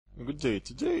Good day.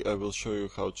 Today I will show you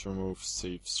how to remove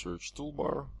SafeSearch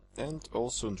Toolbar and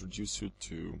also introduce you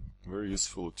to a very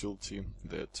useful utility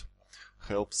that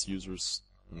helps users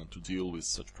to deal with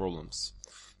such problems.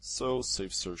 So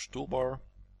SafeSearch Toolbar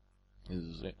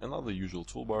is another usual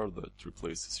toolbar that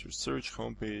replaces your search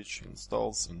homepage,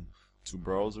 installs in two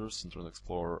browsers, Internet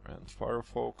Explorer and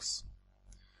Firefox.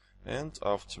 And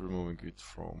after removing it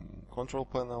from control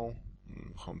panel,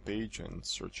 homepage and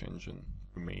search engine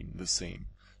remain the same.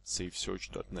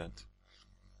 SafeSearch.net.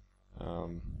 A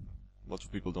lot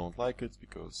of people don't like it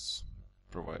because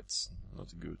it provides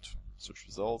not good search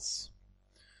results.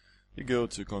 You go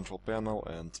to control panel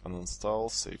and uninstall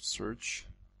SafeSearch,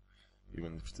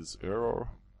 even if it is error.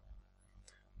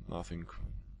 Nothing,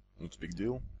 not a big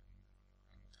deal.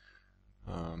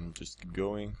 Just keep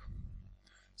going.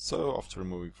 So after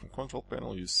removing from control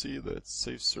panel, you see that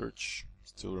SafeSearch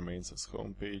still remains as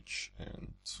homepage,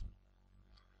 and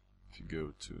if you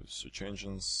go to search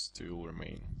engines, still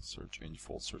remain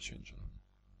default search engine.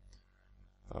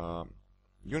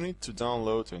 You need to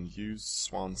download and use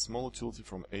one small utility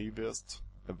from Avast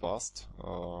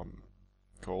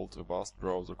called Avast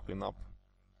Browser Cleanup.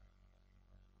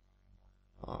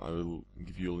 I will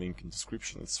give you a link in the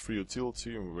description. It's a free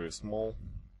utility, very small.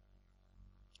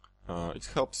 It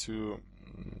helps you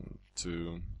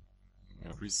to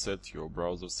reset your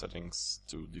browser settings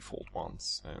to default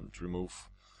ones and remove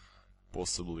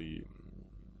possibly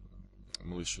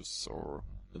malicious or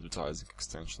advertising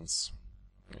extensions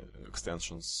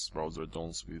browser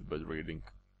add-ons with bad rating.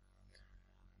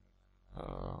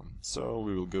 So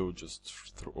we will go just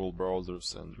through all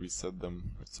browsers and reset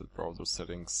them, reset browser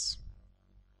settings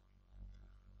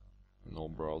in all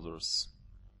browsers.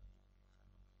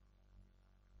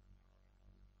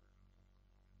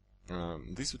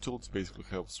 This utility basically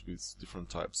helps with different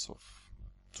types of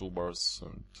toolbars,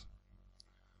 and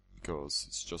because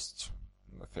it just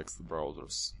affects the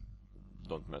browsers,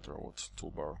 don't matter what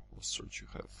toolbar or search you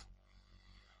have.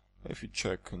 If you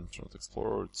check Internet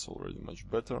Explorer, it's already much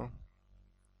better.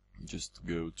 Just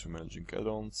go to managing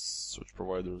add-ons, search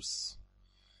providers,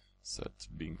 set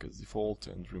Bing as default,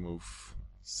 and remove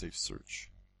SafeSearch.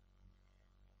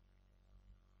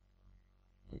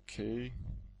 Okay.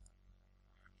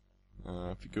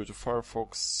 If you go to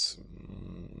Firefox,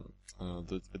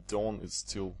 the add-on is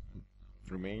still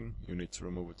remain. You need to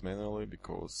remove it manually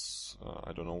because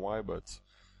I don't know why, but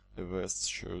Avast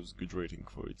shows good rating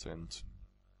for it and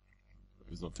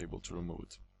is not able to remove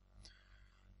it.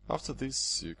 After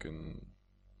this, you can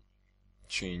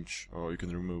change, or you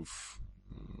can remove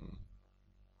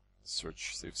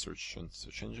SafeSearch and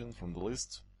search engine from the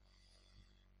list,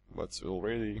 but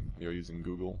already you're using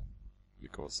Google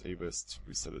because Avast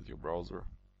resetted your browser.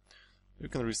 You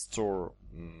can restore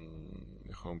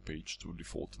the homepage to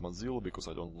default Mozilla because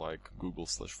I don't like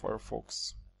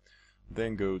Google/Firefox.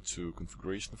 Then go to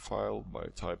configuration file by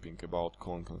typing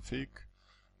about:config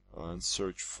and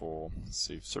search for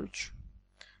SafeSearch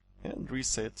and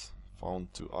reset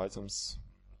found 2 items.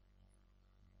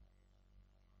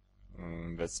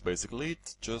 That's basically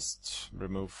it. Just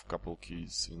remove a couple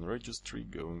keys in registry,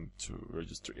 going to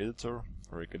registry editor,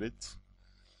 regedit,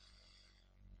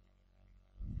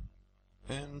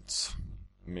 and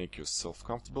make yourself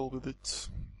comfortable with it.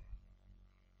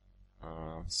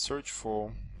 Search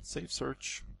for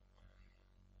SafeSearch.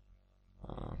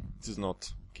 It is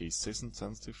not case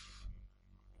sensitive.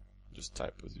 Just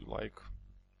type as you like.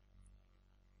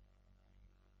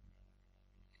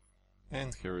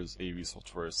 And here is AV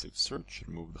Software SafeSearch.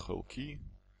 Remove the whole key.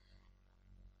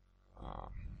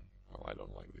 Well, I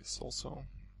don't like this also,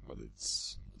 but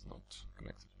it's not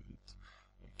connected with it.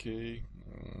 Okay.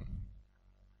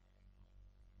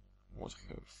 What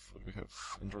we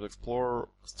have? Internet Explorer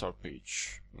start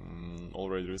page.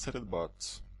 Already resetted,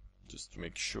 but just to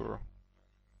make sure,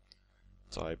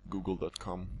 type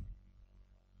google.com.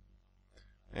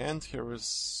 And here is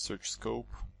search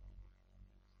scope.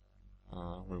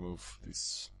 Remove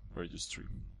this registry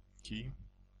key.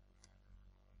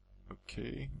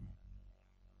 Okay.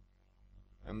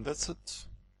 And that's it.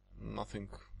 Nothing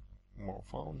more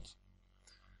found.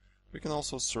 We can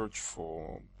also search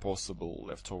for possible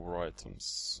leftover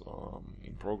items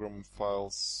in program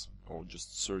files, or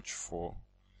just search for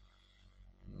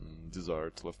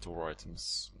desired leftover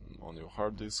items on your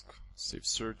hard disk.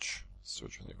 SafeSearch,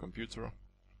 search on your computer.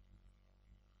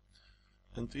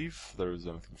 And if there is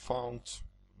anything found,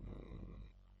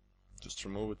 just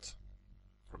remove it.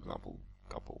 For example,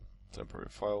 a couple temporary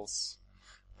files.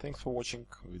 Thanks for watching.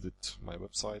 Visit my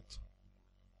website.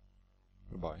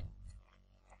 Goodbye.